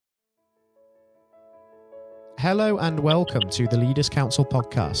Hello and welcome to the Leaders Council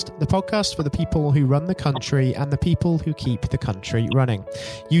podcast, the podcast for the people who run the country and the people who keep the country running.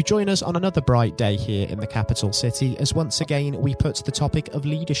 You join us on another bright day here in the capital city as once again we put the topic of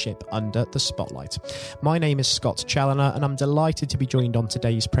leadership under the spotlight. My name is Scott Challoner and I'm delighted to be joined on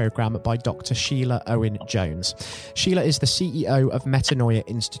today's programme by Dr. Sheila Owen-Jones. Sheila is the CEO of Metanoia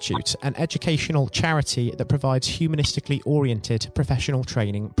Institute, an educational charity that provides humanistically oriented professional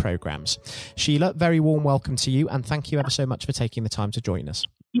training programmes. Sheila, very warm welcome to you and thank you ever so much for taking the time to join us.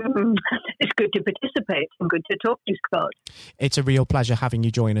 It's good to participate and good to talk to you, Scott. It's a real pleasure having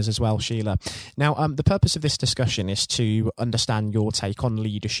you join us as well, Sheila. Now, the purpose of this discussion is to understand your take on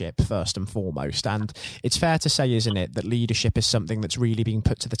leadership first and foremost. And it's fair to say, isn't it, that leadership is something that's really being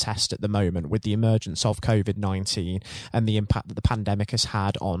put to the test at the moment with the emergence of COVID-19 and the impact that the pandemic has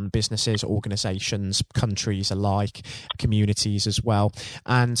had on businesses, organisations, countries alike, communities as well,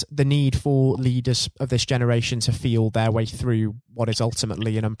 and the need for leaders of this generation to feel their way through what is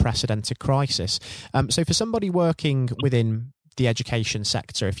ultimately an unprecedented crisis. So for somebody working within the education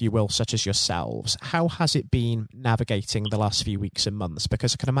sector, if you will, such as yourselves, how has it been navigating the last few weeks and months?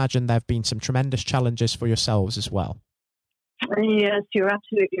 Because I can imagine there have been some tremendous challenges for yourselves as well. Yes, you're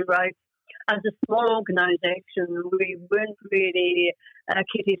absolutely right. As a small organisation, we weren't really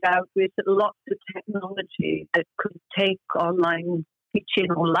kitted out with lots of technology that could take online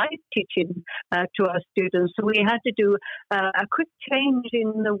teaching or live teaching to our students. So we had to do a quick change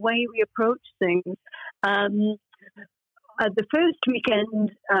in the way we approach things. The first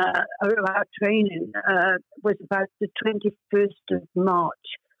weekend of our training was about the 21st of March,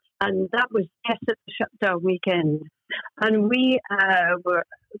 and that was just at the shutdown weekend. And we were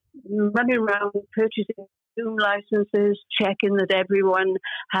running around purchasing Zoom licenses, checking that everyone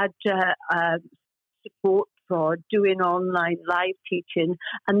had support for doing online live teaching,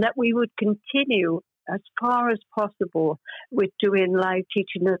 and that we would continue as far as possible with doing live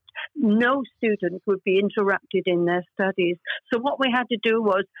teaching, that no student would be interrupted in their studies. So what we had to do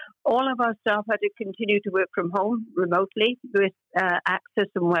was all of our staff had to continue to work from home remotely with access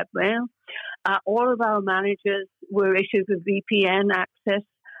and webmail. All of our managers were issued with VPN access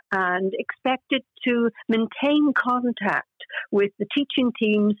and expected to maintain contact with the teaching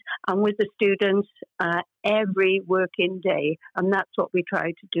teams and with the students every working day. And that's what we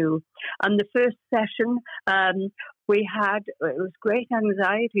tried to do. And the first session, it was great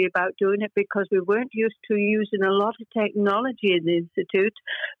anxiety about doing it because we weren't used to using a lot of technology in the Institute,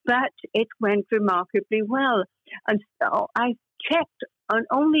 but it went remarkably well. And so I checked, and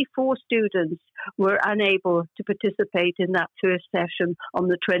only 4 students were unable to participate in that first session on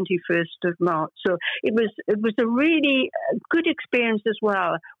the 21st of March. So it was a really good experience as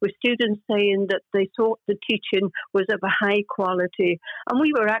well, with students saying that they thought the teaching was of a high quality. And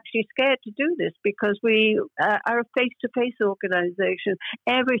we were actually scared to do this because we are a face-to-face organisation.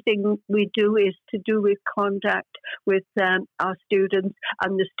 Everything we do is to do with contact with our students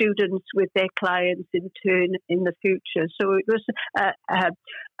and the students with their clients in turn in the future. So it was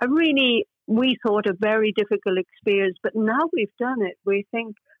a really, we thought, a very difficult experience, but now we've done it, we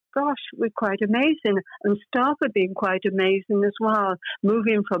think, gosh, we're quite amazing, and staff have been quite amazing as well,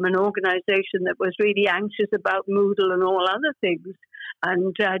 moving from an organisation that was really anxious about Moodle and all other things,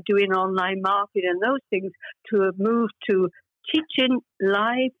 and doing online marketing and those things, to a move to teaching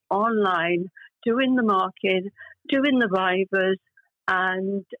live online, doing the market, doing the vivas,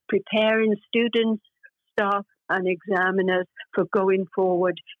 and preparing students, staff, and examiners for going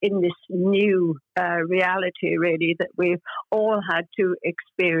forward in this new reality, really, that we've all had to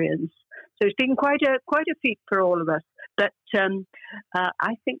experience. So it's been quite a feat for all of us. But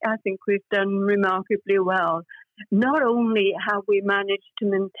I think we've done remarkably well. Not only have we managed to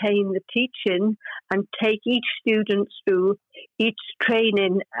maintain the teaching and take each student through each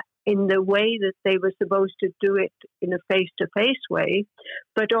training in the way that they were supposed to do it in a face-to-face way,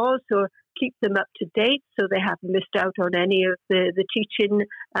 but also keep them up to date so they haven't missed out on any of the teaching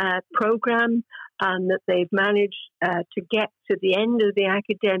program, and that they've managed to get to the end of the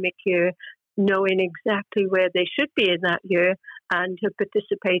academic year knowing exactly where they should be in that year and have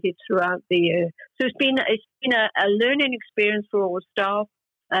participated throughout the year. So it's been a learning experience for all staff,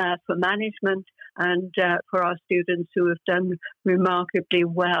 for management, and for our students who have done remarkably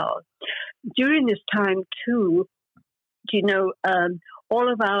well. During this time too,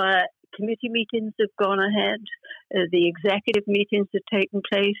 all of our committee meetings have gone ahead, the executive meetings have taken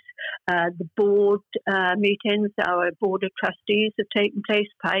place, the board meetings, our board of trustees have taken place,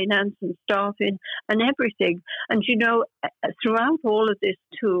 finance and staffing and everything. And throughout all of this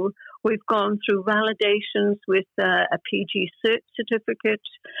too, we've gone through validations with a PG cert certificate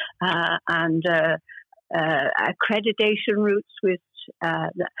and accreditation routes with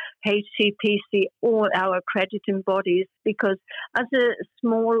the HCPC, all our accrediting bodies, because as a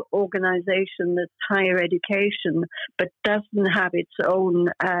small organization that's higher education but doesn't have its own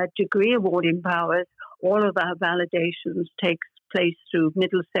degree awarding powers, all of our validations take place through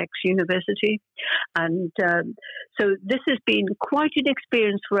Middlesex University. And so this has been quite an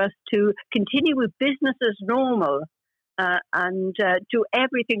experience for us to continue with business as normal and do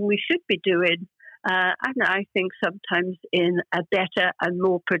everything we should be doing. And I think sometimes in a better and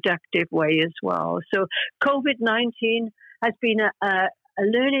more productive way as well. So COVID-19 has been a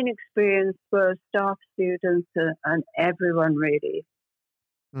learning experience for staff, students, and everyone really.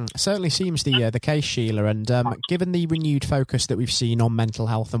 Certainly seems the case, Sheila, and given the renewed focus that we've seen on mental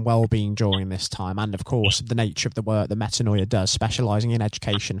health and well-being during this time, and of course the nature of the work that Metanoia does, specialising in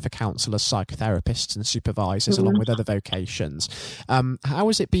education for counsellors, psychotherapists and supervisors, along with other vocations, how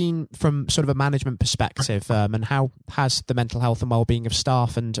has it been from sort of a management perspective, and how has the mental health and well-being of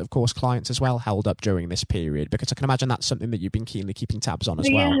staff and of course clients as well held up during this period? Because I can imagine that's something that you've been keenly keeping tabs on as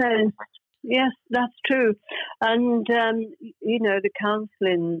well. Yes, that's true. And, the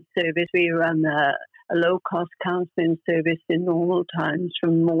counselling service, we run a low-cost counselling service in normal times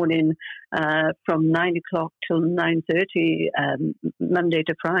from morning, from 9 o'clock till 9:30, Monday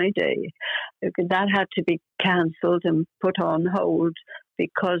to Friday. That had to be cancelled and put on hold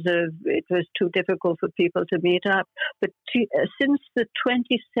because it was too difficult for people to meet up. But since the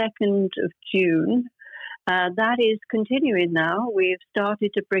 22nd of June, that is continuing now. We've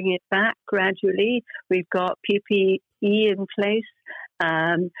started to bring it back gradually. We've got PPE in place.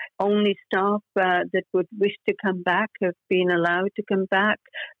 Only staff that would wish to come back have been allowed to come back.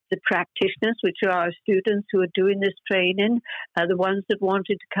 The practitioners, which are our students who are doing this training, the ones that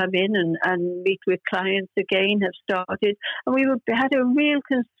wanted to come in and meet with clients again have started. And we had a real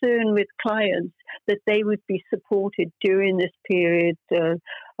concern with clients that they would be supported during this period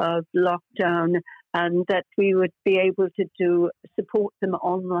of lockdown, and that we would be able to support them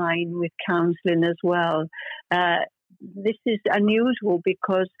online with counselling as well. This is unusual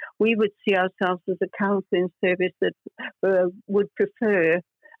because we would see ourselves as a counselling service that would prefer,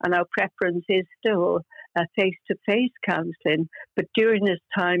 and our preference is still, face-to-face counselling. But during this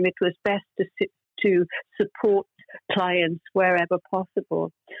time, it was best to support clients wherever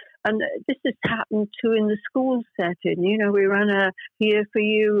possible. And this has happened too in the school setting. We run a Here For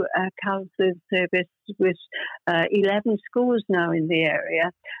You counselling service with 11 schools now in the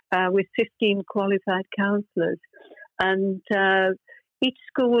area, with 15 qualified counsellors. And each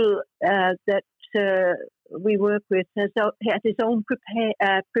school that we work with has its own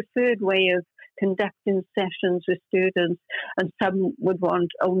preferred way of conducting sessions with students, and some would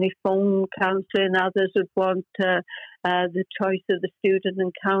want only phone counselling, others would want the choice of the student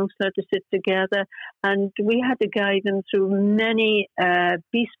and counsellor to sit together, and we had to guide them through many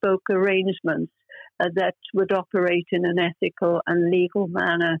bespoke arrangements that would operate in an ethical and legal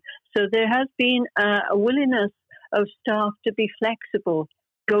manner. So there has been a willingness of staff to be flexible,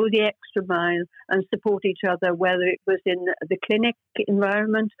 go the extra mile and support each other, whether it was in the clinic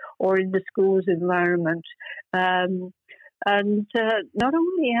environment or in the school's environment. And not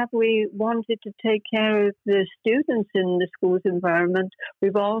only have we wanted to take care of the students in the school's environment,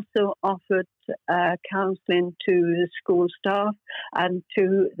 we've also offered counselling to the school staff and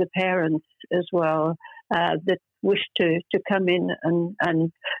to the parents as well that wish to come in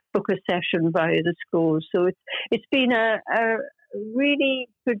and book a session via the school. So it's been a really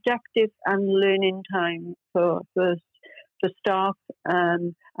productive and learning time for staff,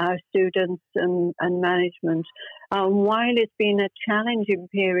 our students and management. While it's been a challenging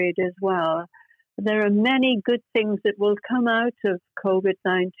period as well, there are many good things that will come out of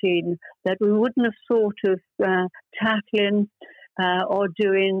COVID-19 that we wouldn't have thought of tackling or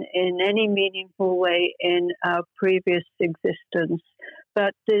doing in any meaningful way in our previous existence.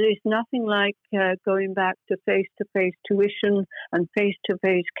 But there is nothing like going back to face-to-face tuition and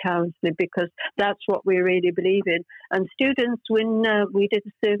face-to-face counselling, because that's what we really believe in. And students, when we did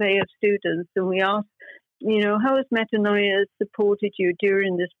a survey of students and we asked, how has Metanoia supported you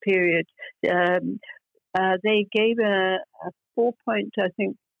during this period? They gave a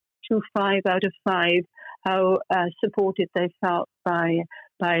 4.25 out of 5 how supported they felt by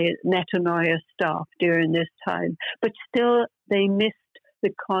Metanoia staff during this time. But still, they missed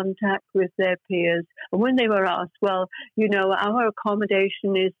the contact with their peers. And when they were asked, our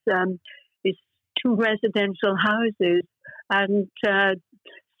accommodation is 2 residential houses, and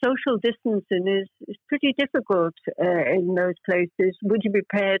social distancing is pretty difficult in those places. Would you be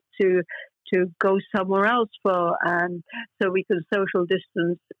prepared to to go somewhere else so we can social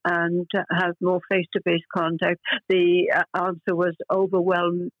distance and have more face-to-face contact. The answer was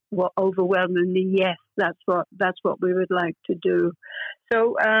overwhelmingly yes. That's what we would like to do.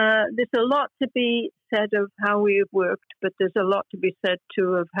 So there's a lot to be said of how we have worked, but there's a lot to be said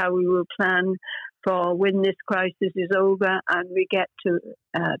too of how we will plan for when this crisis is over and we get to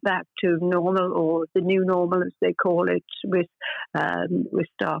back to normal, or the new normal as they call it, with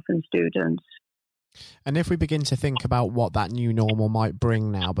staff and students. And if we begin to think about what that new normal might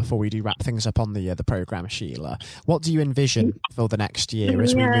bring now, before we do wrap things up on the programme, Sheila, what do you envision for the next year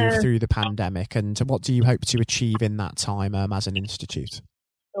as we move through the pandemic, and what do you hope to achieve in that time as an institute?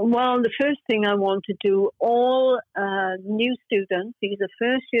 Well, the first thing I want to do, all new students, these are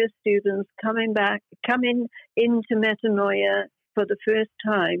first-year students coming into Metanoia for the first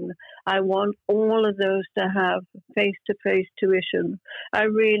time, I want all of those to have face-to-face tuition. I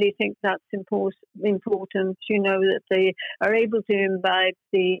really think that's important, that they are able to imbibe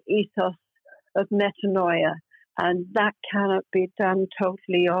the ethos of Metanoia, and that cannot be done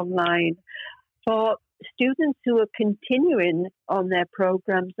totally online. For students who are continuing on their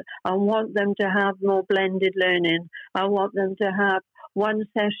programs, I want them to have more blended learning. I want them to have one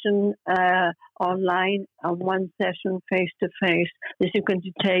session online and one session face-to-face. This is going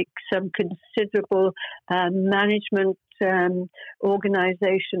to take some considerable management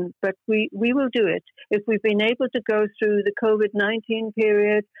organization, but we will do it. If we've been able to go through the COVID-19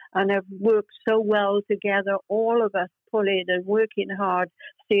 period and have worked so well together, all of us pulling and working hard,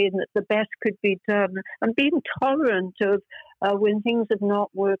 seeing that the best could be done, and being tolerant of when things have not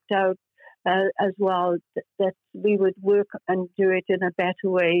worked out as well, that we would work and do it in a better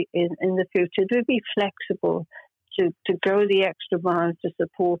way in the future. To be flexible, to go the extra mile to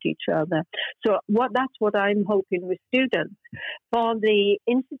support each other. So that's what I'm hoping with students. For the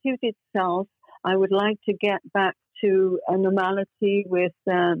Institute itself, I would like to get back to a normality with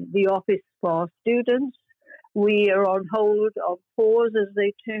the office for students. We are on hold, on pause, as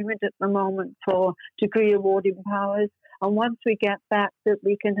they term it at the moment, for degree awarding powers. And once we get back, that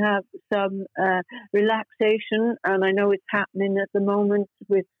we can have some relaxation, and I know it's happening at the moment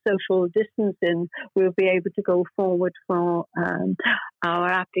with social distancing, we'll be able to go forward for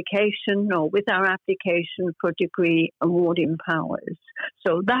our application for degree awarding powers.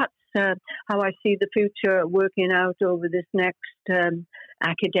 So that's how I see the future working out over this next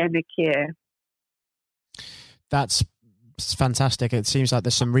academic year. That's fantastic. It seems like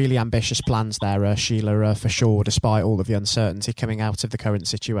there's some really ambitious plans there, Sheila, for sure, despite all of the uncertainty coming out of the current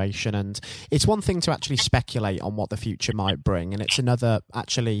situation. And it's one thing to actually speculate on what the future might bring, and it's another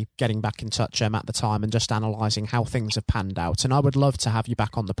actually getting back in touch at the time and just analysing how things have panned out. And I would love to have you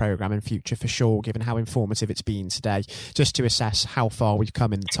back on the programme in future for sure, given how informative it's been today, just to assess how far we've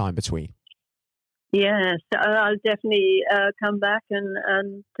come in the time between. Yes, I'll definitely come back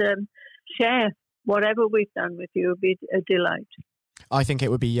and share whatever we've done with you. Will be a delight. I think it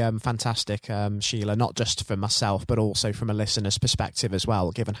would be fantastic, Sheila, not just for myself, but also from a listener's perspective as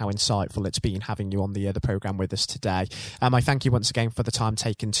well, given how insightful it's been having you on the programme with us today. I thank you once again for the time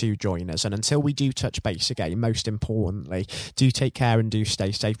taken to join us. And until we do touch base again, most importantly, do take care and do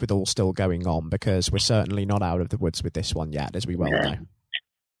stay safe with all still going on, because we're certainly not out of the woods with this one yet, as we well know.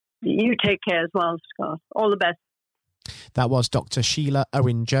 You take care as well, Scott. All the best. That was Dr. Sheila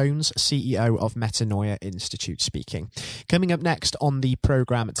Owen-Jones, CEO of Metanoia Institute, speaking. Coming up next on the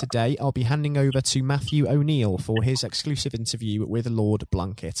programme today, I'll be handing over to Matthew O'Neill for his exclusive interview with Lord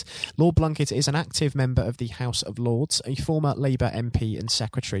Blunkett. Lord Blunkett is an active member of the House of Lords, a former Labour MP and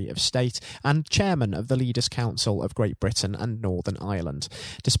Secretary of State, and chairman of the Leaders' Council of Great Britain and Northern Ireland.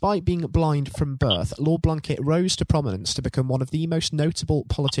 Despite being blind from birth, Lord Blunkett rose to prominence to become one of the most notable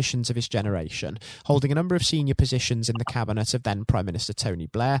politicians of his generation, holding a number of senior positions in the cabinet of then Prime Minister Tony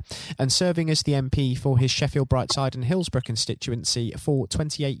Blair, and serving as the MP for his Sheffield, Brightside and Hillsborough constituency for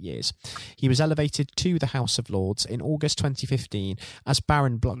 28 years. He was elevated to the House of Lords in August 2015 as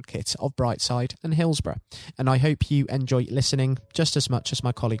Baron Blunkett of Brightside and Hillsborough, and I hope you enjoy listening just as much as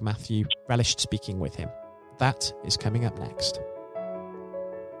my colleague Matthew relished speaking with him. That is coming up next.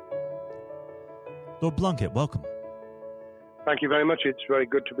 Lord Blunkett, welcome. Thank you very much. It's very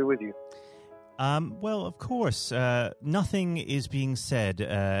good to be with you. Well, of course, nothing is being said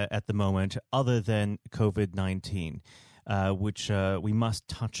at the moment other than COVID-19, which we must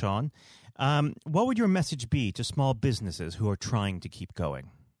touch on. What would your message be to small businesses who are trying to keep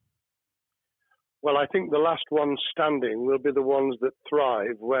going? Well, I think the last ones standing will be the ones that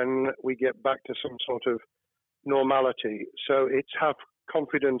thrive when we get back to some sort of normality. So it's have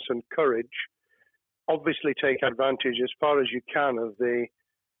confidence and courage. Obviously take advantage as far as you can of the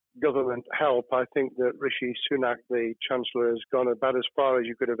government help, I think that Rishi Sunak, the Chancellor, has gone about as far as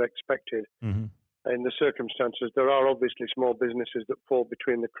you could have expected. Mm-hmm. In the circumstances, there are obviously small businesses that fall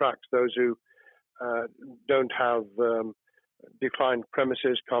between the cracks. Those who don't have defined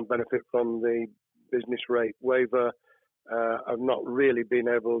premises can't benefit from the business rate waiver, have not really been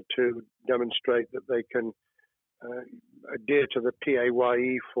able to demonstrate that they can adhere to the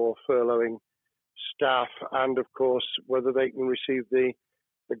PAYE for furloughing staff, and of course whether they can receive the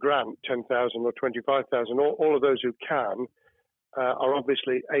grant, 10,000 or 25,000. All of those who can are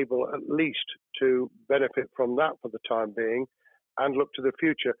obviously able at least to benefit from that for the time being and look to the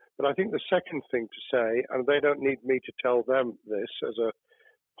future. But I think the second thing to say, and they don't need me to tell them this as a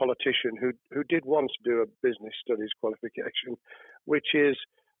politician who did once do a business studies qualification, which is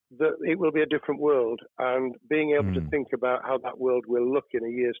that it will be a different world, and being able to think about how that world will look in a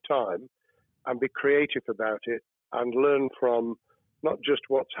year's time and be creative about it and learn from not just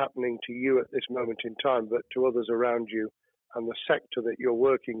what's happening to you at this moment in time, but to others around you and the sector that you're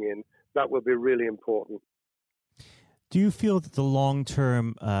working in, that will be really important. Do you feel that the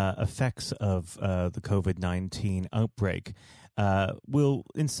long-term effects of the COVID-19 outbreak will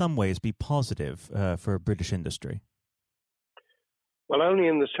in some ways be positive for British industry? Well, only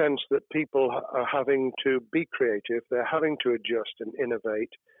in the sense that people are having to be creative, they're having to adjust and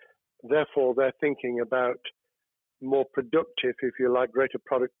innovate. Therefore, they're thinking about more productive, if you like, greater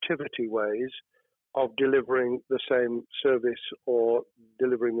productivity ways of delivering the same service or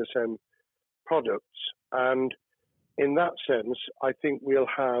delivering the same products. And in that sense, I think we'll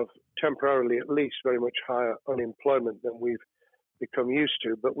have temporarily at least very much higher unemployment than we've become used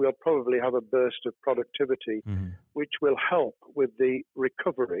to, but we'll probably have a burst of productivity, which will help with the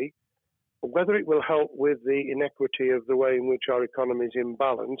recovery. Whether it will help with the inequity of the way in which our economy is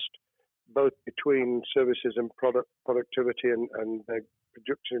imbalanced, both between services and productivity and the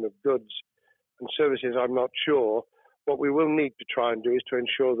production of goods and services, I'm not sure. What we will need to try and do is to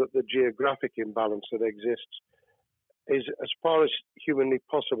ensure that the geographic imbalance that exists is, as far as humanly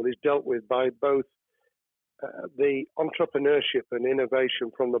possible, is dealt with by both the entrepreneurship and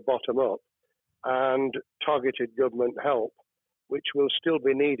innovation from the bottom up and targeted government help, which will still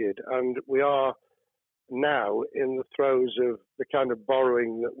be needed. And we are now in the throes of the kind of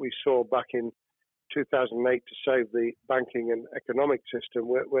borrowing that we saw back in 2008 to save the banking and economic system.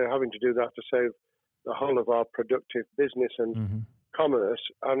 We're having to do that to save the whole of our productive business and commerce,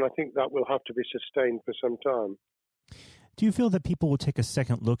 and I think that will have to be sustained for some time. Do you feel that people will take a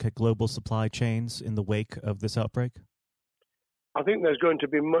second look at global supply chains in the wake of this outbreak? I think there's going to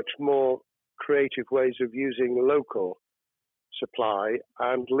be much more creative ways of using local supply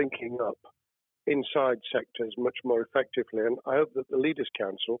and linking up inside sectors much more effectively. And I hope that the Leaders'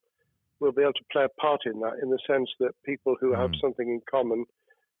 Council will be able to play a part in that, in the sense that people who have something in common,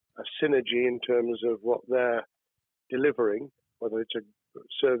 a synergy in terms of what they're delivering, whether it's a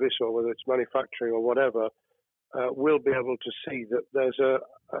service or whether it's manufacturing or whatever, will be able to see that there's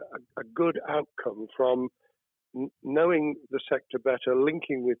a good outcome from knowing the sector better,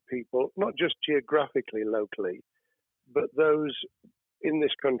 linking with people, not just geographically, locally, but those in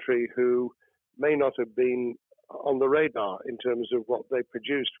this country who may not have been on the radar in terms of what they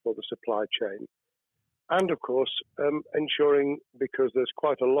produced for the supply chain. And of course, ensuring, because there's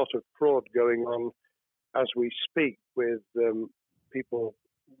quite a lot of fraud going on as we speak with people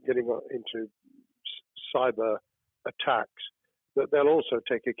getting into cyber attacks, that they'll also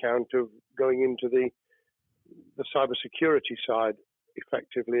take account of going into the cyber security side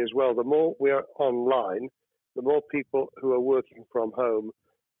effectively as well. The more we are online, the more people who are working from home,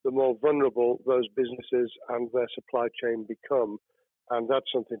 the more vulnerable those businesses and their supply chain become. And that's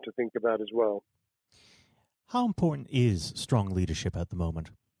something to think about as well. How important is strong leadership at the moment?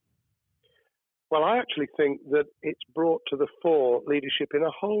 Well, I actually think that it's brought to the fore leadership in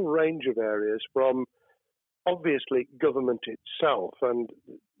a whole range of areas, from obviously government itself, and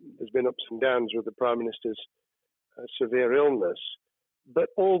there's been ups and downs with the Prime Minister's severe illness, but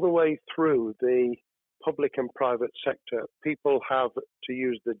all the way through the public and private sector, people have, to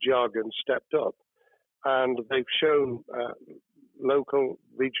use the jargon, stepped up, and they've shown local,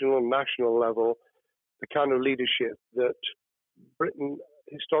 regional, national level the kind of leadership that Britain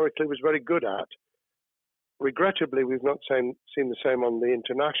historically was very good at. Regrettably, we've not seen the same on the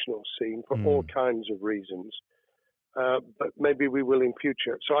international scene for all kinds of reasons, but maybe we will in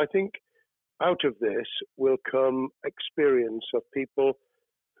future. So I think out of this will come experience of people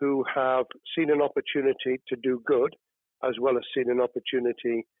who have seen an opportunity to do good, as well as seen an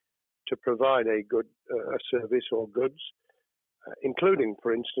opportunity to provide a good service or goods, including,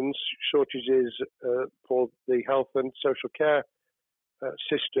 for instance, shortages for the health and social care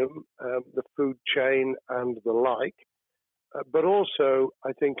system, the food chain, and the like. But also,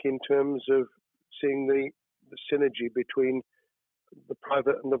 I think, in terms of seeing the synergy between the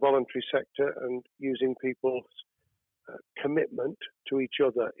private and the voluntary sector and using people's commitment to each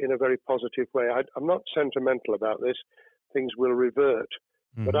other in a very positive way. I'm not sentimental about this. Things will revert.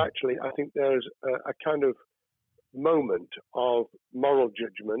 But actually, I think there's a kind of moment of moral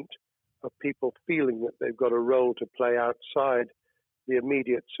judgment of people feeling that they've got a role to play outside the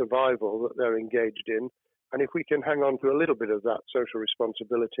immediate survival that they're engaged in. And if we can hang on to a little bit of that social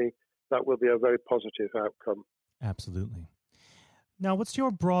responsibility, that will be a very positive outcome. Absolutely. Now, what's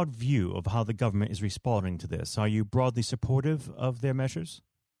your broad view of how the government is responding to this? Are you broadly supportive of their measures?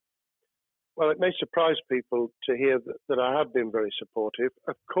 Well, it may surprise people to hear that I have been very supportive.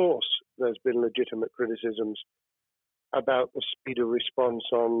 Of course, there's been legitimate criticisms about the speed of response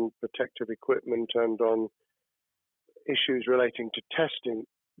on protective equipment and on issues relating to testing.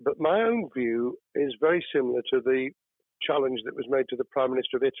 But my own view is very similar to the challenge that was made to the Prime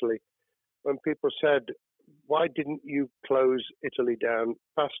Minister of Italy when people said, why didn't you close Italy down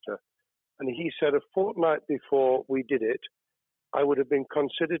faster? And he said, a fortnight before we did it, I would have been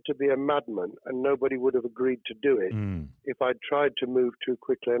considered to be a madman and nobody would have agreed to do it if I'd tried to move too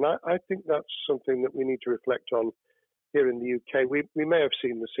quickly. And I think that's something that we need to reflect on here in the UK. We may have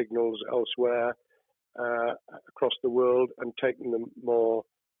seen the signals elsewhere across the world and taken them more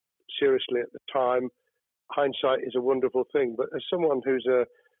seriously at the time. Hindsight is a wonderful thing, but as someone who's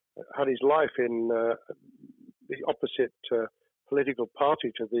had his life in the opposite political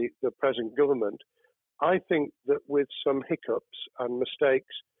party to the present government, I think that with some hiccups and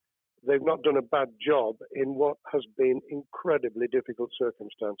mistakes, they've not done a bad job in what has been incredibly difficult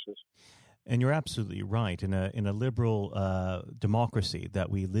circumstances. And you're absolutely right. In a liberal democracy that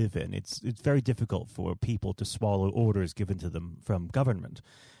we live in, it's very difficult for people to swallow orders given to them from government.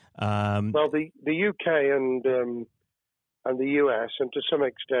 Well, the UK and the US, and to some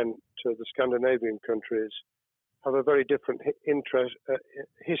extent the Scandinavian countries, have a very different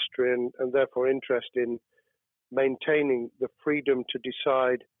history and therefore interest in maintaining the freedom to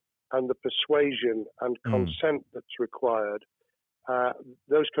decide and the persuasion and consent that's required.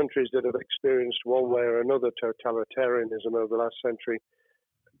 Those countries that have experienced one way or another totalitarianism over the last century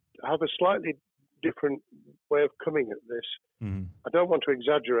have a slightly different way of coming at this. I don't want to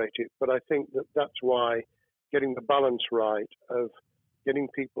exaggerate it, but I think that that's why getting the balance right of getting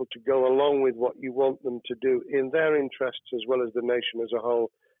people to go along with what you want them to do in their interests as well as the nation as a whole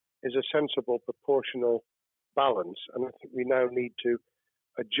is a sensible, proportional balance. And I think we now need to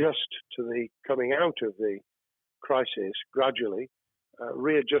adjust to the coming out of the crisis gradually,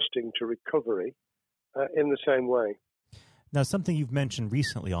 readjusting to recovery in the same way. Now, something you've mentioned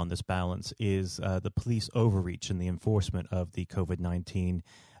recently on this balance is the police overreach in the enforcement of the COVID-19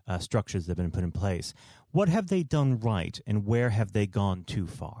 structures that have been put in place. What have they done right, and where have they gone too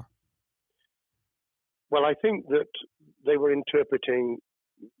far? Well, I think that they were interpreting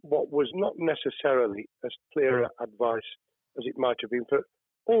what was not necessarily as clear advice as it might have been for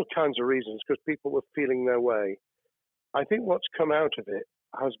all kinds of reasons, because people were feeling their way. I think what's come out of it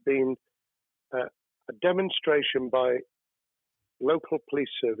has been a demonstration by local police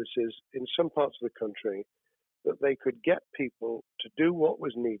services in some parts of the country that they could get people to do what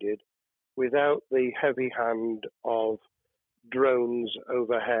was needed without the heavy hand of drones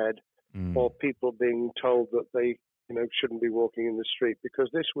overhead or people being told that they shouldn't be walking in the street, because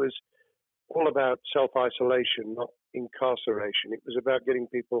this was all about self-isolation, not incarceration. It was about getting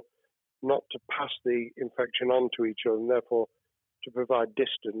people not to pass the infection on to each other and therefore to provide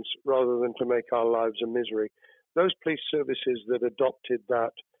distance rather than to make our lives a misery. Those police services that adopted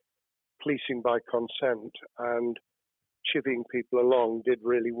that policing by consent and chivying people along did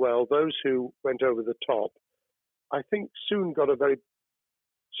really well. Those who went over the top, I think, soon got a very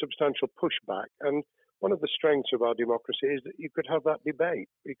substantial pushback. And one of the strengths of our democracy is that you could have that debate.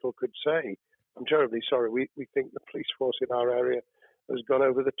 People could say, I'm terribly sorry, we think the police force in our area has gone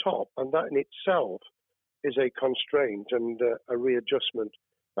over the top. And that in itself is a constraint and a readjustment.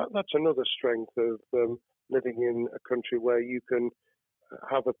 That's another strength of living in a country where you can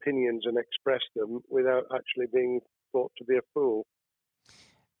have opinions and express them without actually being thought to be a fool.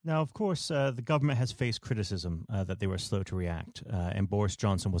 Now, of course, the government has faced criticism that they were slow to react, and Boris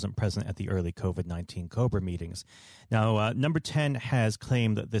Johnson wasn't present at the early COVID-19 COBRA meetings. Now, Number 10 has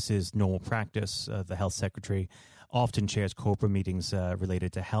claimed that this is normal practice. The health secretary often chairs COBRA meetings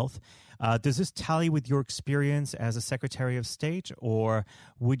related to health. Does this tally with your experience as a Secretary of State, or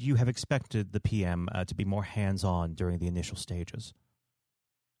would you have expected the PM to be more hands-on during the initial stages?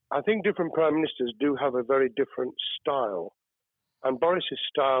 I think different prime ministers do have a very different style. And Boris's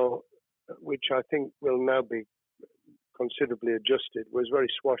style, which I think will now be considerably adjusted, was very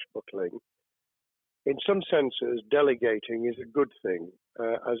swashbuckling. In some senses, delegating is a good thing,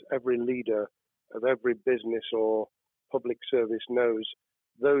 as every leader of every business or public service knows.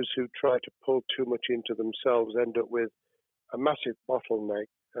 Those who try to pull too much into themselves end up with a massive bottleneck,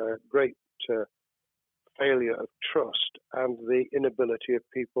 great failure of trust, and the inability of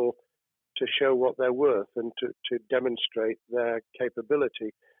people to show what they're worth and to demonstrate their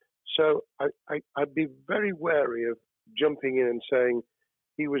capability. So I'd be very wary of jumping in and saying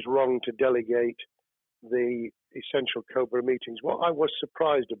he was wrong to delegate the essential COBRA meetings. What I was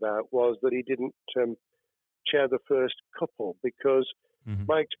surprised about was that he didn't chair the first couple, because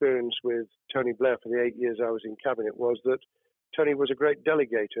my experience with Tony Blair for the 8 years I was in cabinet was that Tony was a great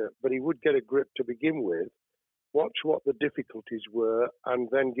delegator, but he would get a grip to begin with, watch what the difficulties were, and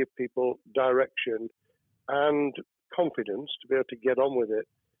then give people direction and confidence to be able to get on with it.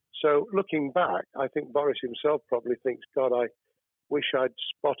 So looking back, I think Boris himself probably thinks, God, I wish I'd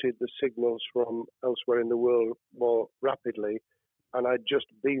spotted the signals from elsewhere in the world more rapidly, and I'd just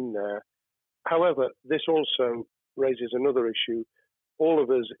been there. However, this also raises another issue. All of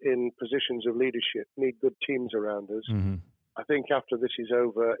us in positions of leadership need good teams around us. I think after this is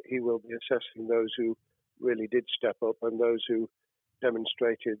over, he will be assessing those who really did step up and those who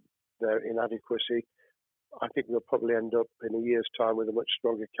demonstrated their inadequacy. I think we'll probably end up in a year's time with a much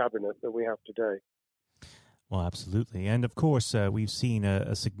stronger cabinet than we have today. Well, absolutely. And of course, we've seen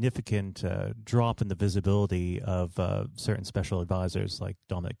a significant drop in the visibility of certain special advisors like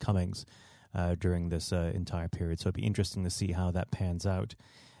Dominic Cummings during this entire period. So it'd be interesting to see how that pans out.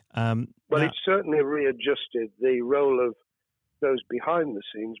 Well, it's certainly readjusted the role of those behind the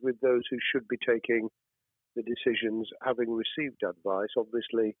scenes with those who should be taking the decisions, having received advice.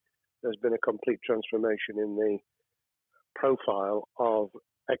 Obviously, there's been a complete transformation in the profile of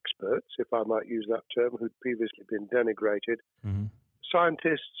experts, if I might use that term, who'd previously been denigrated.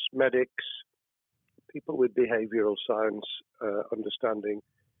 Scientists, medics, people with behavioral science understanding.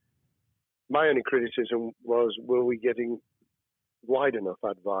 My only criticism was, were we getting wide enough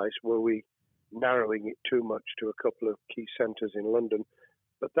advice? Were we narrowing it too much to a couple of key centres in London?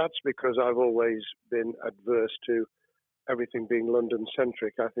 But that's because I've always been adverse to everything being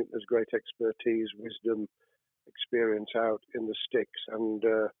London-centric. I think there's great expertise, wisdom, experience out in the sticks, and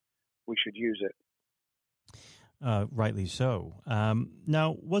we should use it. Rightly so.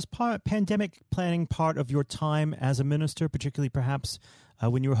 Now, was pandemic planning part of your time as a minister, particularly perhaps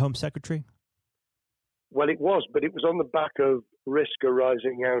when you were Home Secretary? Well, it was, but it was on the back of risk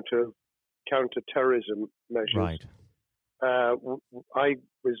arising out of counter-terrorism measures. Right. I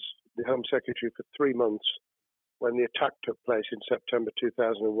was the Home Secretary for 3 months when the attack took place in September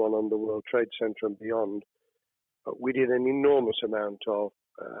 2001 on the World Trade Center and beyond. We did an enormous amount of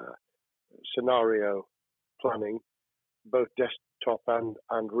scenario planning, both desktop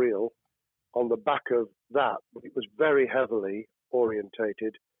and real. On the back of that, it was very heavily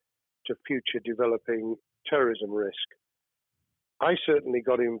orientated to future developing terrorism risk. I certainly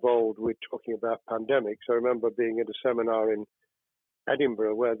got involved with talking about pandemics. I remember being at a seminar in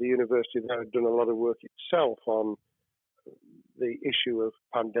Edinburgh where the university there had done a lot of work itself on the issue of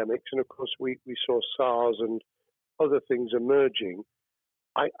pandemics. And of course, we saw SARS and other things emerging.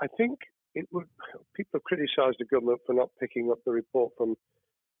 I think people have criticised the government for not picking up the report from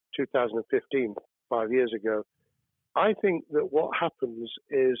 2015, 5 years ago. I think that what happens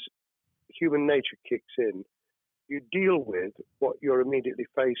is human nature kicks in. You deal with what you're immediately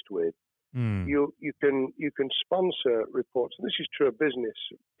faced with. You can sponsor reports, and this is true of business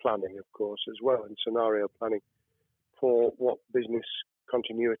planning, of course, as well, and scenario planning for what business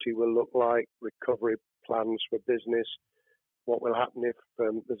continuity will look like, recovery plans for business, what will happen if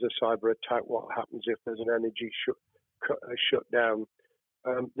there's a cyber attack, what happens if there's an energy shutdown.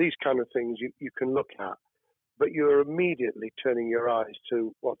 These kind of things you can look at, but you're immediately turning your eyes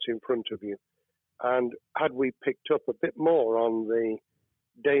to what's in front of you. And had we picked up a bit more on the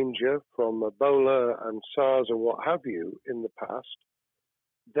danger from Ebola and SARS and what have you in the past,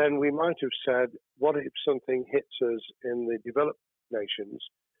 then we might have said, what if something hits us in the developed nations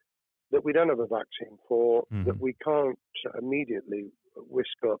that we don't have a vaccine for, that we can't immediately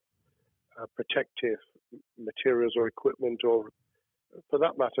whisk up protective materials or equipment, or for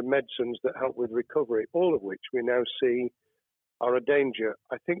that matter, medicines that help with recovery, all of which we now see are a danger.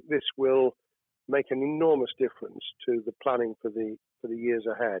 I think this will make an enormous difference to the planning for the years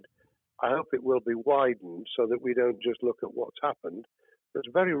ahead. I hope it will be widened so that we don't just look at what's happened, but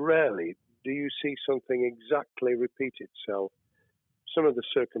very rarely do you see something exactly repeat itself. Some of the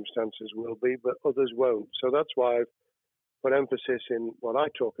circumstances will be, but others won't. So that's why I've put emphasis in what I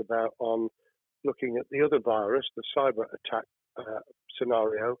talk about on looking at the other virus, the cyber attack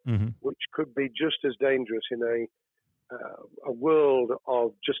scenario, which could be just as dangerous in a world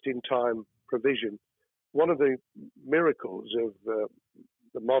of just-in-time provision. One of the miracles of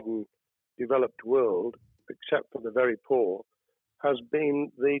the modern developed world, except for the very poor, has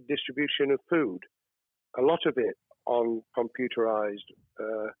been the distribution of food. A lot of it on computerized,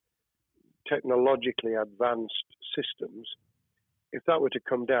 technologically advanced systems. If that were to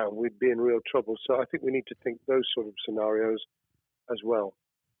come down, we'd be in real trouble. So I think we need to think those sort of scenarios as well.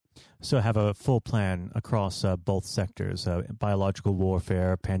 So have a full plan across both sectors, biological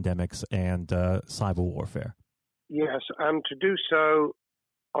warfare, pandemics, and cyber warfare. Yes, and to do so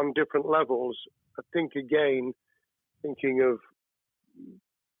on different levels. I think, again,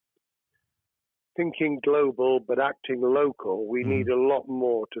 thinking global but acting local, we need a lot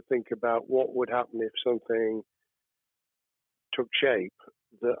more to think about what would happen if something took shape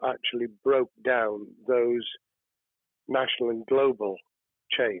that actually broke down those national and global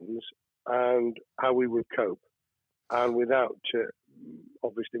chains and how we would cope. And without,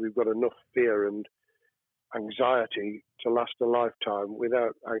 obviously, we've got enough fear and anxiety to last a lifetime.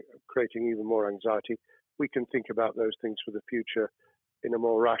 Without creating even more anxiety, we can think about those things for the future in a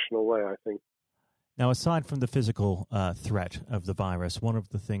more rational way, I think. Now, aside from the physical threat of the virus, one of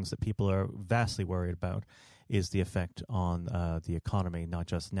the things that people are vastly worried about is the effect on the economy, not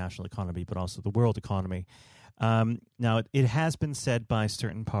just national economy, but also the world economy. Now, it has been said by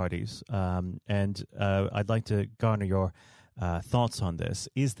certain parties, and I'd like to garner your thoughts on this.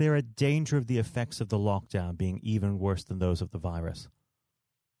 Is there a danger of the effects of the lockdown being even worse than those of the virus?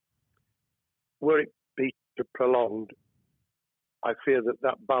 Were it be prolonged, I fear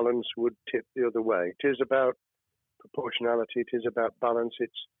that balance would tip the other way. It is about proportionality. It is about balance.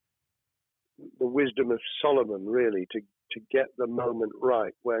 It's the wisdom of Solomon, really, to get the moment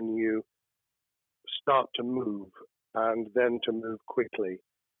right when you start to move and then to move quickly.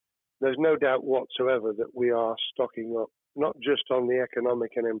 There's no doubt whatsoever that we are stocking up, not just on the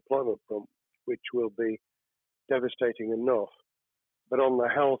economic and employment front, which will be devastating enough, but on the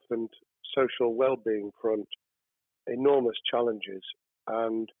health and social well-being front, enormous challenges,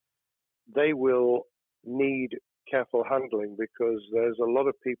 and they will need careful handling because there's a lot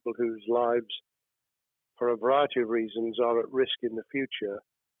of people whose lives, for a variety of reasons, are at risk in the future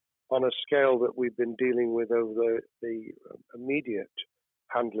on a scale that we've been dealing with over the immediate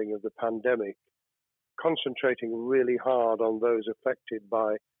handling of the pandemic, concentrating really hard on those affected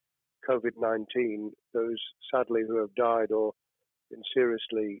by COVID-19, those sadly who have died or been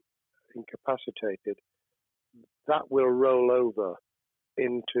seriously incapacitated. That will roll over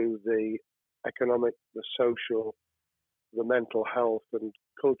into the economic, the social, the mental health and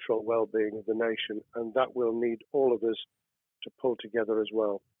cultural well-being of the nation, and that will need all of us to pull together as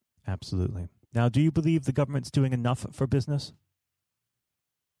well. Absolutely. Now, do you believe the government's doing enough for business?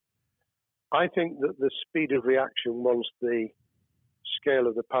 I think that the speed of reaction once the scale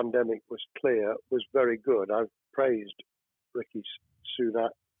of the pandemic was clear was very good. I've praised Rishi Sunak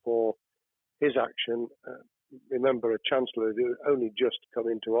for his action. Remember, a chancellor who only just come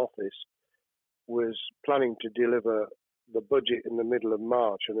into office was planning to deliver the budget in the middle of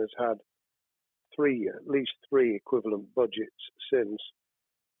March and has had at least three equivalent budgets since.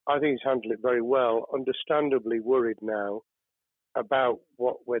 I think he's handled it very well. Understandably worried now about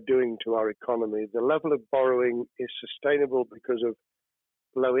what we're doing to our economy. The level of borrowing is sustainable because of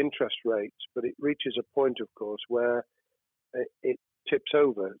low interest rates, but it reaches a point, of course, where it tips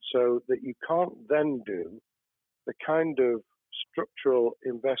over so that you can't then do the kind of structural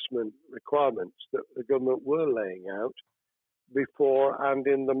investment requirements that the government were laying out before and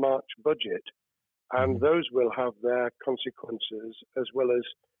in the March budget. And those will have their consequences as well as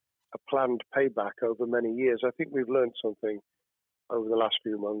a planned payback over many years. I think we've learned something over the last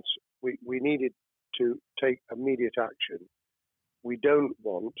few months. We needed to take immediate action. We don't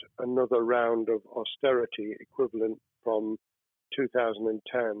want another round of austerity equivalent from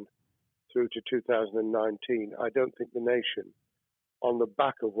 2010 through to 2019. I don't think the nation, on the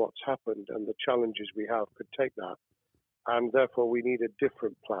back of what's happened and the challenges we have, could take that. And therefore, we need a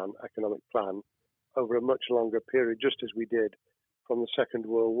different plan, economic plan, over a much longer period, just as we did from the Second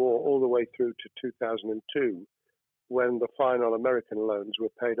World War all the way through to 2002, when the final American loans were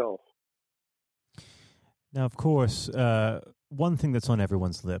paid off. Now, of course, one thing that's on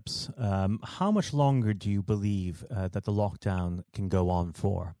everyone's lips, how much longer do you believe that the lockdown can go on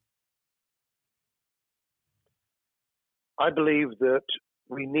for? I believe that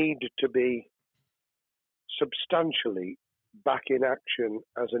we need to be substantially back in action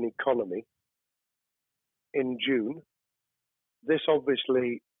as an economy in June, this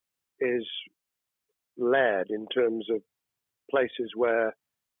obviously is led in terms of places where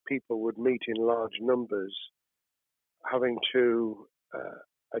people would meet in large numbers, having to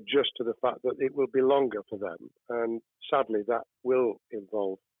adjust to the fact that it will be longer for them. And sadly, that will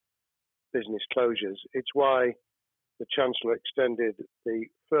involve business closures. It's why the Chancellor extended the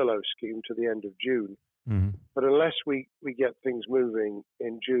furlough scheme to the end of June. Mm-hmm. But unless we get things moving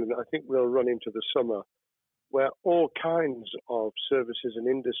in June, I think we'll run into the summer where all kinds of services and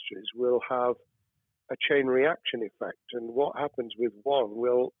industries will have a chain reaction effect. And what happens with one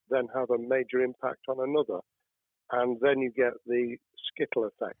will then have a major impact on another. And then you get the skittle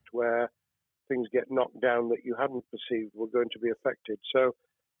effect where things get knocked down that you hadn't perceived were going to be affected. So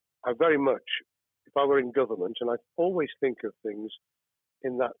I very much, if I were in government, and I always think of things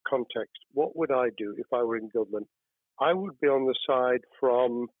in that context, what would I do if I were in government? I would be on the side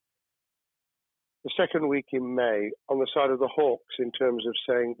from the second week in May, on the side of the hawks in terms of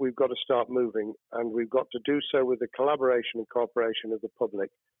saying we've got to start moving, and we've got to do so with the collaboration and cooperation of the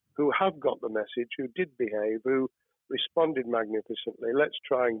public who have got the message, who did behave, who responded magnificently. Let's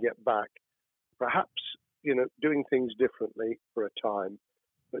try and get back, perhaps, doing things differently for a time,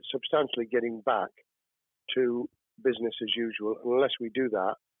 but substantially getting back to business as usual. And unless we do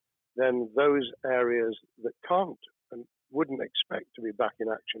that, then those areas that can't and wouldn't expect to be back in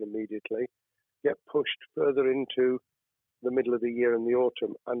action immediately get pushed further into the middle of the year and the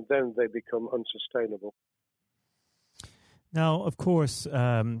autumn, and then they become unsustainable. Now, of course,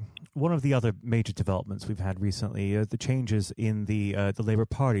 one of the other major developments we've had recently are the changes in the Labour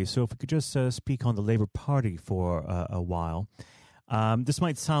Party. So if we could just speak on the Labour Party for a while. This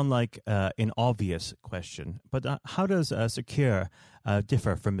might sound like an obvious question, but how does Sir Keir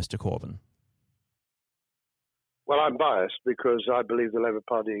differ from Mr. Corbyn? Well, I'm biased because I believe the Labour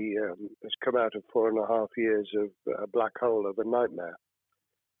Party has come out of 4.5 years of a black hole of a nightmare,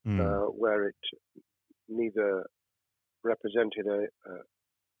 where it neither represented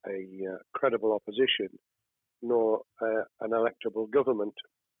a credible opposition nor an electable government,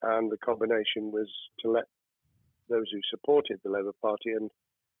 and the combination was to let those who supported the Labour Party and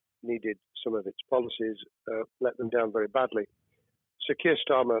needed some of its policies let them down very badly. Sir Keir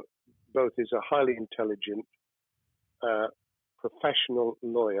Starmer both is a highly intelligent, professional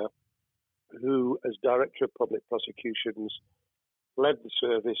lawyer who, as Director of Public Prosecutions, led the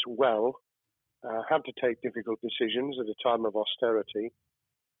service well, had to take difficult decisions at a time of austerity,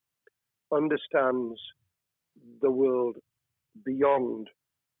 understands the world beyond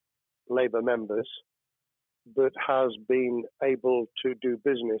Labour members, but has been able to do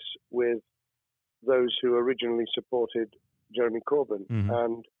business with those who originally supported Jeremy Corbyn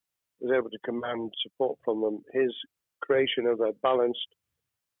and was able to command support from them. His creation of a balanced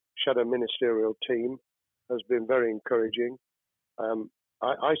shadow ministerial team has been very encouraging.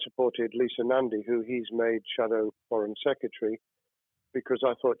 I supported Lisa Nandy, who he's made Shadow Foreign Secretary, because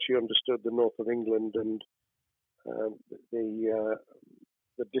I thought she understood the north of England and the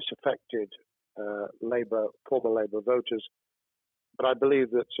disaffected former Labour voters. But I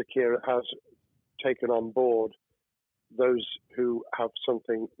believe that Sir Keir has taken on board those who have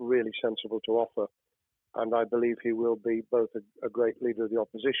something really sensible to offer, and I believe he will be both a great leader of the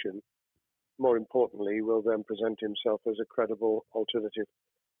opposition. More importantly, he will then present himself as a credible alternative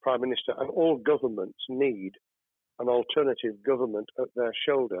Prime Minister. And all governments need an alternative government at their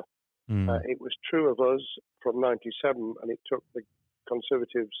shoulder. It was true of us from 97, and it took the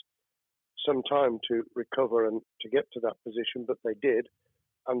Conservatives some time to recover and to get to that position, but they did,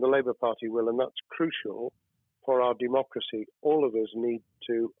 and the Labour Party will, and that's crucial for our democracy. All of us need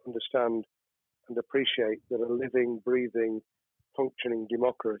to understand and appreciate that a living, breathing, functioning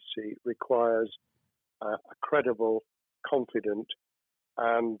democracy requires a credible, confident,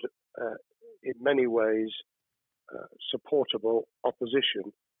 and in many ways supportable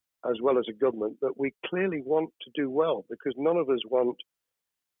opposition, as well as a government that we clearly want to do well, because none of us want,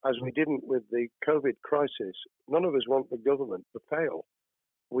 as we didn't with the COVID crisis, none of us want the government to fail.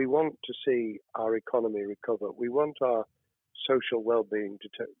 We want to see our economy recover. We want our social well-being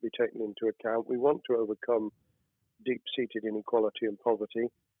to be taken into account. We want to overcome deep-seated inequality and poverty,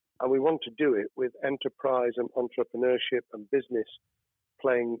 and we want to do it with enterprise and entrepreneurship and business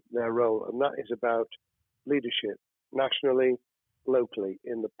playing their role. And that is about leadership nationally, locally,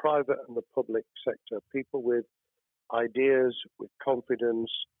 in the private and the public sector, people with ideas, with confidence,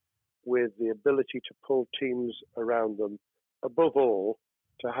 with the ability to pull teams around them, above all,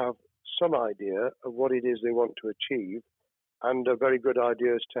 to have some idea of what it is they want to achieve and a very good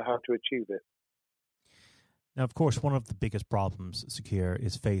idea as to how to achieve it. Now, of course, one of the biggest problems Sir Keir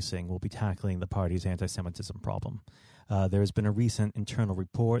is facing will be tackling the party's anti-Semitism problem. There has been a recent internal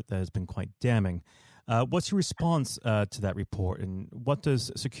report that has been quite damning. What's your response to that report, and what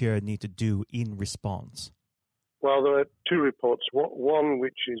does Secure need to do in response? Well, there are two reports. One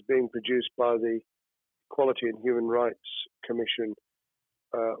which is being produced by the Equality and Human Rights Commission,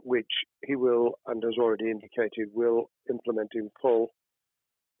 which he will, and has already indicated, will implement in full.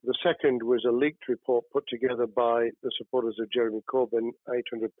 The second was a leaked report put together by the supporters of Jeremy Corbyn,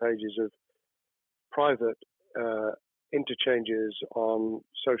 800 pages of private interchanges on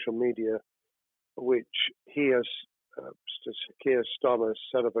social media, which he has, Keir Starmer,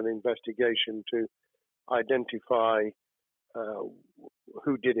 set up an investigation to identify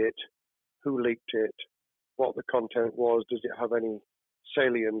who did it, who leaked it, what the content was, does it have any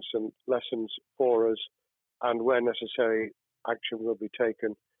salience and lessons for us, and where necessary, action will be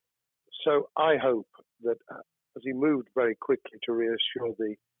taken. So I hope that as he moved very quickly to reassure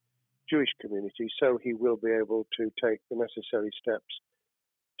the Jewish community, so he will be able to take the necessary steps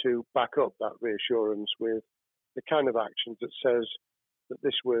to back up that reassurance with the kind of actions that says that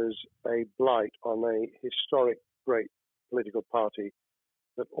this was a blight on a historic, great political party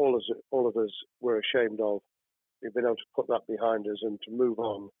that all of us were ashamed of. We've been able to put that behind us and to move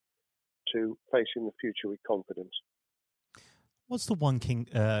on to facing the future with confidence. What's the one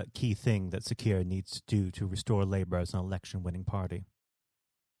key thing that Secure needs to do to restore Labour as an election-winning party?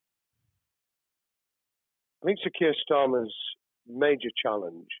 I think Sir Keir Starmer's major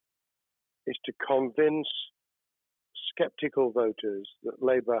challenge is to convince sceptical voters that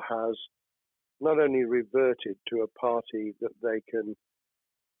Labour has not only reverted to a party that they can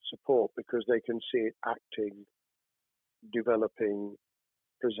support because they can see it acting, developing,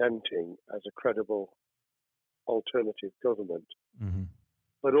 presenting as a credible alternative government,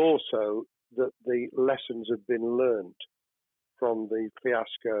 but also that the lessons have been learned from the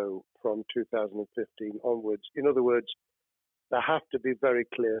fiasco from 2015 onwards. In other words, there have to be very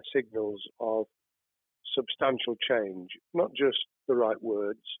clear signals of substantial change, not just the right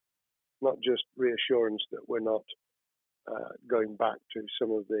words, not just reassurance that we're not going back to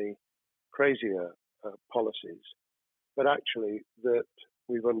some of the crazier policies, but actually that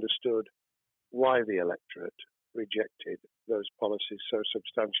we've understood why the electorate rejected those policies so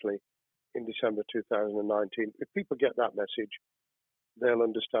substantially in December 2019. If people get that message, they'll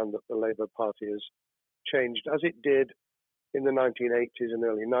understand that the Labour Party has changed, as it did in the 1980s and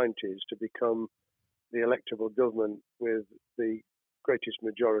early 90s, to become the electable government with the greatest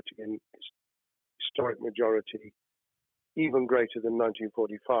majority in historic majority, even greater than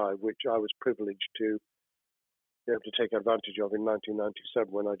 1945, which I was privileged to be able to take advantage of in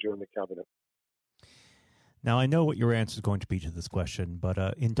 1997 when I joined the cabinet. Now, I know what your answer is going to be to this question, but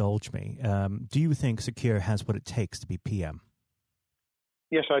indulge me. Do you think Secure has what it takes to be PM?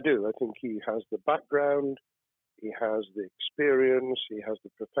 Yes, I do. I think he has the background, he has the experience, he has the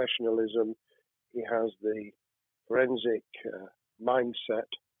professionalism, he has the forensic mindset,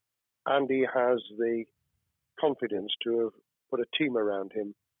 and he has the confidence to have put a team around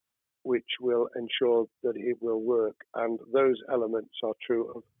him which will ensure that it will work. And those elements are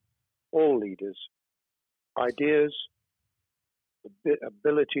true of all leaders. Ideas, the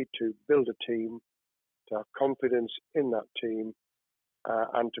ability to build a team, to have confidence in that team,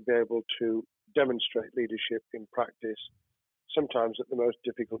 and to be able to demonstrate leadership in practice, sometimes at the most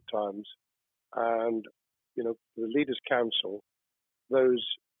difficult times. And, you know, the Leaders' Council, those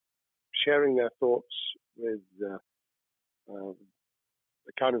sharing their thoughts with the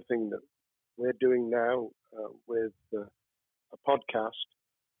kind of thing that we're doing now with a podcast,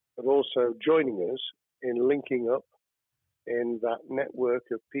 but also joining us in linking up in that network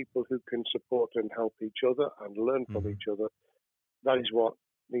of people who can support and help each other and learn from each other. That is what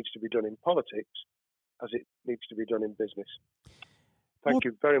needs to be done in politics as it needs to be done in business. Thank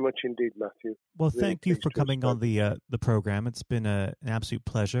you very much indeed, Matthew. Well, thank you for coming on the program. It's been an absolute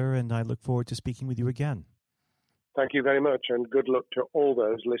pleasure, and I look forward to speaking with you again. Thank you very much, and good luck to all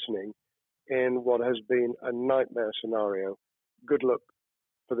those listening in what has been a nightmare scenario. Good luck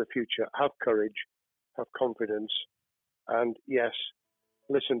for the future. Have courage, have confidence, and yes,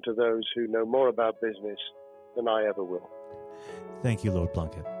 listen to those who know more about business than I ever will. Thank you, Lord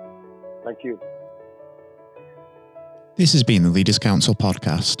Plunkett. Thank you. This has been the Leaders' Council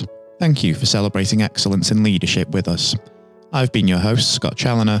podcast. Thank you for celebrating excellence in leadership with us. I've been your host, Scott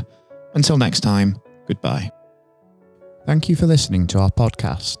Challoner. Until next time, goodbye. Thank you for listening to our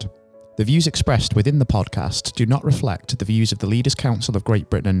podcast. The views expressed within the podcast do not reflect the views of the Leaders' Council of Great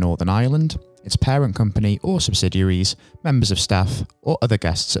Britain and Northern Ireland, its parent company or subsidiaries, members of staff, or other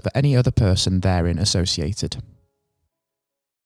guests of any other person therein associated.